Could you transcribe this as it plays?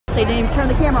I didn't even turn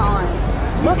the camera on.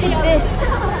 Look at this.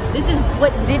 This is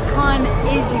what VidCon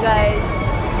is, you guys.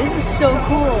 This is so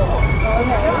cool.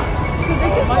 Okay. So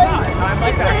this is like, I'm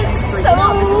like that. So...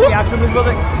 This is the actual music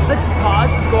building. Let's pause.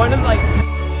 Let's go into like.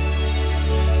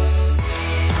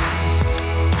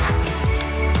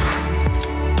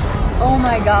 Oh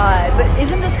my god. But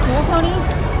isn't this cool, Tony?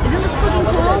 Isn't this freaking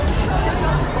cool?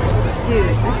 Dude,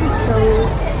 this is so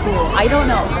cool. I don't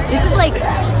know. This is like,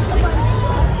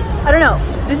 I don't know.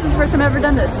 This is the first time I've ever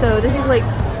done this, so this is like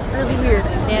really weird,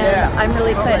 and I'm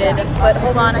really excited. But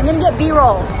hold on, I'm gonna get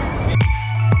B-roll.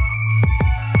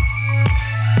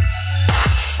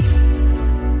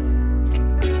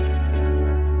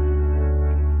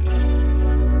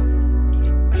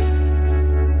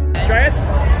 Try us?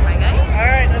 Hi guys. All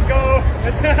right, let's go.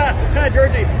 Let's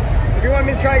Georgie. If you want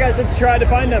me to try, guys, let's try to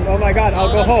find them. Oh my God,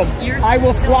 I'll go home. I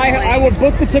will fly. I will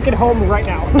book the ticket home right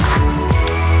now.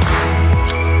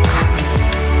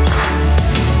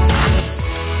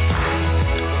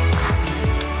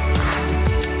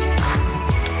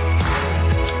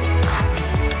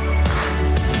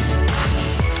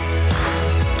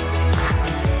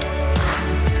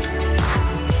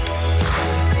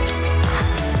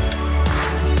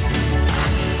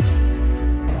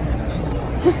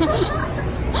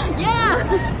 Yeah!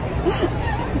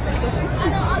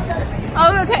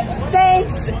 Oh, okay.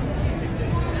 Thanks!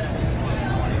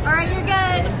 Alright, you're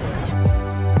good.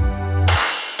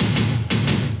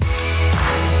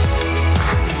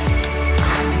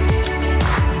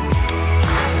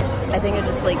 I think I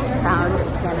just like found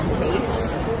Tana's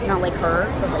face. Not like her,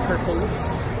 but like her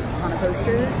face on a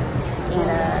poster. And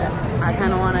I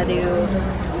kind of want to do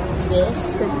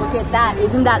this, because look at that.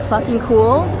 Isn't that fucking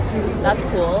cool? That's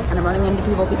cool. And I'm running into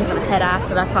people because I'm a head ass,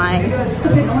 but that's fine.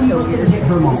 This is so weird.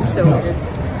 This is so weird.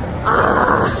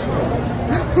 Ah!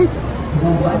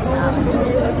 What's happening?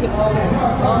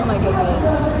 Oh my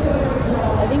goodness.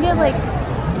 I think I've like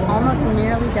almost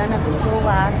nearly done a full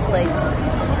last like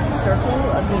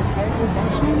circle of the entire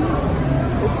convention.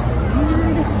 It's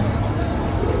weird.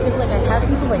 Because like I have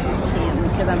people like watching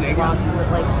because I'm vlogging, but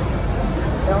like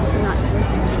they're also not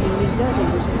really judging,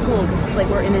 which is cool because it's like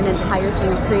we're in an entire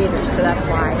thing of creators, so that's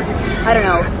why. I don't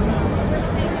know.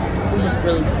 It's just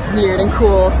really weird and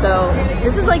cool. So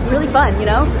this is like really fun, you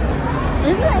know?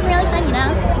 This is like really fun, you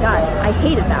know? God, I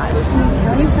hated that. There's me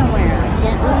Tony somewhere. I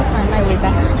can't really find my way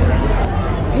back.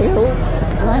 Hill?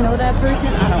 Do I know that person?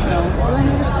 I don't know. Do I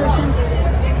know this person?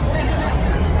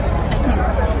 I can't.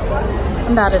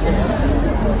 I'm bad at this.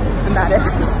 I'm bad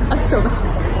at this. I'm so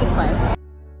bad. It's fine.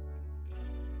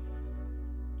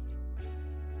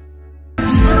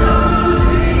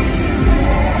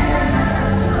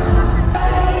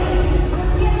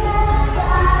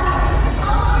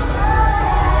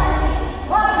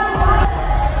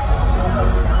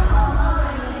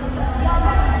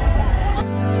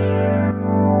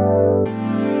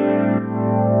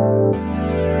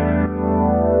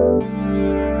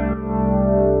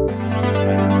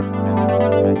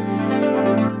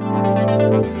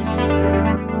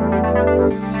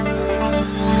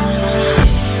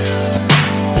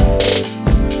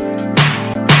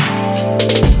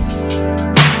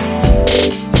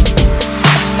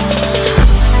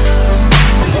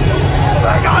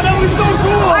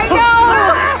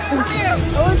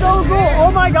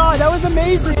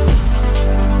 Amazing.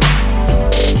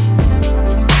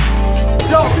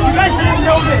 So, you guys didn't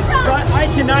know this, but I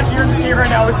cannot hear her right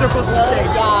now. We're so close to the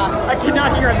stage. Yeah. I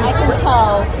cannot hear her. I can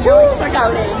tell. You're like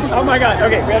shouting. Oh my God.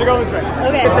 Okay, we gotta go this way.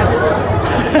 Okay. Get this.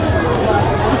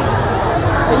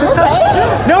 Are you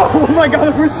okay? No! Oh my God,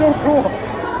 that was so cool.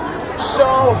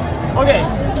 So, okay.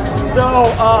 So,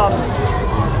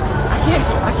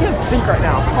 I can't think right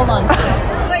now. Hold on.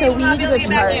 So we need to go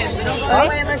charge,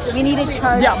 right? We need to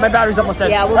charge. Yeah, my battery's almost dead.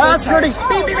 Yeah, we'll go charge.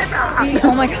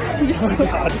 Oh my God, you're so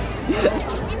God.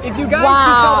 If you guys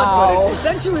saw that footage,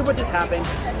 essentially what just happened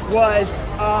was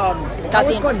I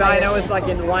was going by and I was like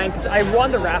in line because I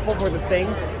won the raffle for the thing.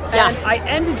 And I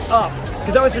ended up,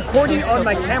 because I was recording on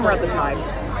my camera at the time,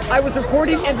 I was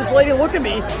recording and this lady looked at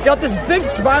me, got this big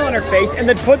smile on her face, and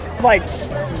then put like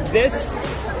this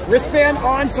wristband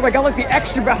on, so I got like the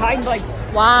extra behind like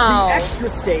the extra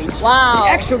stage. The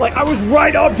extra, like I was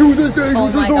right up to the stage,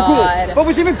 which was so cool. But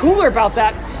what's even cooler about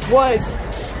that was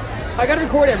I got to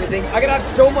record everything. I got to have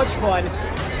so much fun.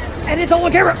 And it's all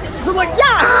on camera. So I'm like,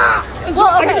 yeah! So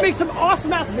I got to make some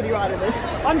awesome ass video out of this.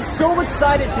 I'm so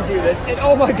excited to do this. And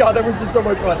oh my God, that was just so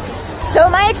much fun. So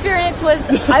my experience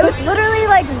was, I was literally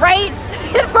like right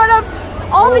in front of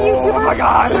all the YouTubers. Oh my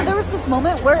God. So there was this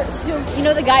moment where, so, you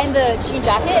know the guy in the jean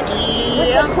jacket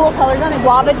with the cool colors on it,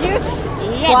 guava juice?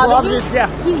 vlogger. Yeah.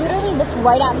 He literally looked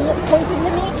right at me, pointing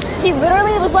to me. He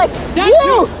literally was like, That's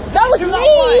you! That was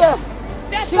me!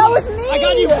 That was me!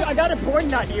 I got it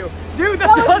pointing at you. Dude,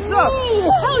 that's awesome! Me.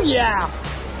 Hell yeah!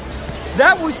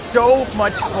 That was so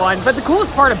much fun. But the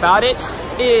coolest part about it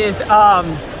is, I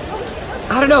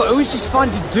don't know, it was just fun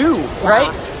to do,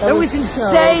 right? That was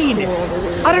insane! So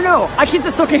cool, I don't know, I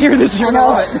still can't hear this. I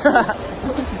know. It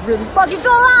was really fucking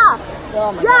cool!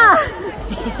 Oh my God.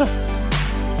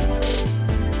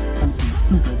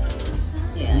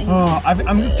 Oh,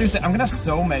 I'm seriously, I'm gonna have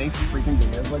so many freaking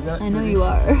videos like that. I know you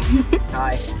are.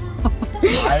 Hi.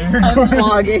 I'm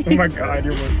vlogging. Oh my God,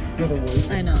 you're the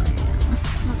worst. I know.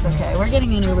 That's okay. We're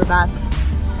getting an Uber back.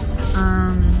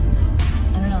 I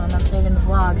don't know, I'm updating the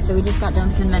vlog. So we just got done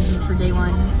with convention for day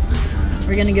 1.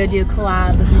 We're gonna go do a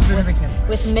collab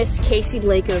with Miss Casey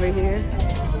Blake over here.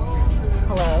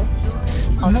 Hello.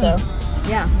 Also,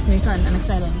 yeah, it's gonna be fun. I'm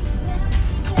excited.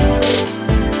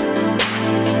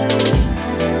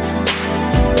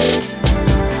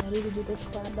 Ready to do this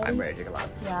collab, buddy? I'm ready to collab.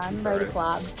 Yeah, I'm ready to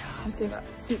collab. I'm super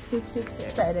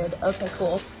excited. Okay,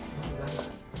 cool.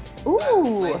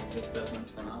 Ooh.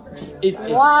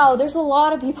 Wow, there's a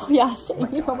lot of people. Yeah, staying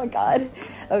here. Oh my God.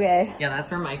 Okay. Yeah, that's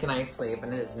where Mike and I sleep,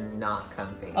 and it is not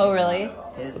comfy. Oh really?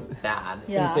 It is bad. I was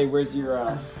gonna say, where's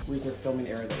your filming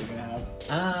area that you're gonna have?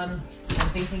 I'm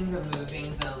thinking of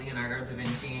moving the Leonardo da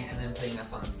Vinci and then putting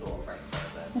us on stools right in front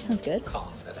of us. That sounds good.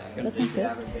 Calling it a day. That sounds good.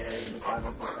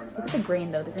 Look at the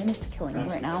grain though. The grain is killing me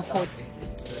right now.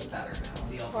 It's better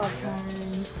now. Collab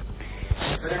time.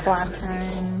 Collab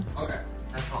time. Okay,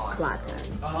 that's all. Collab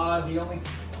time. The only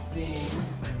thing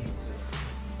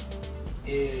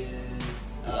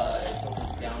is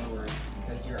tilted downward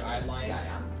because your eye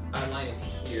line is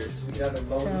here, so we could either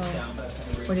lower this down, but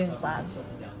we're doing collab. Tilt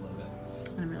it down a little bit.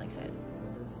 I'm really excited.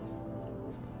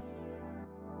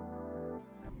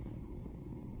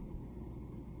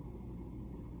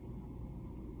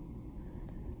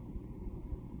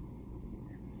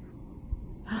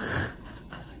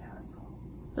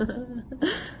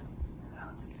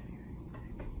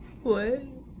 What?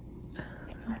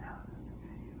 I know, that's a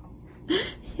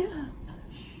video. Yeah.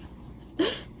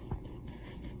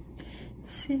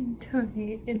 Seeing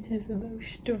Tony in his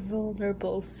most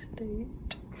vulnerable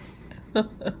state. Is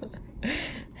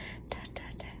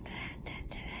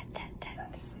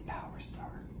that just a power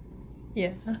star?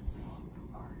 Yeah.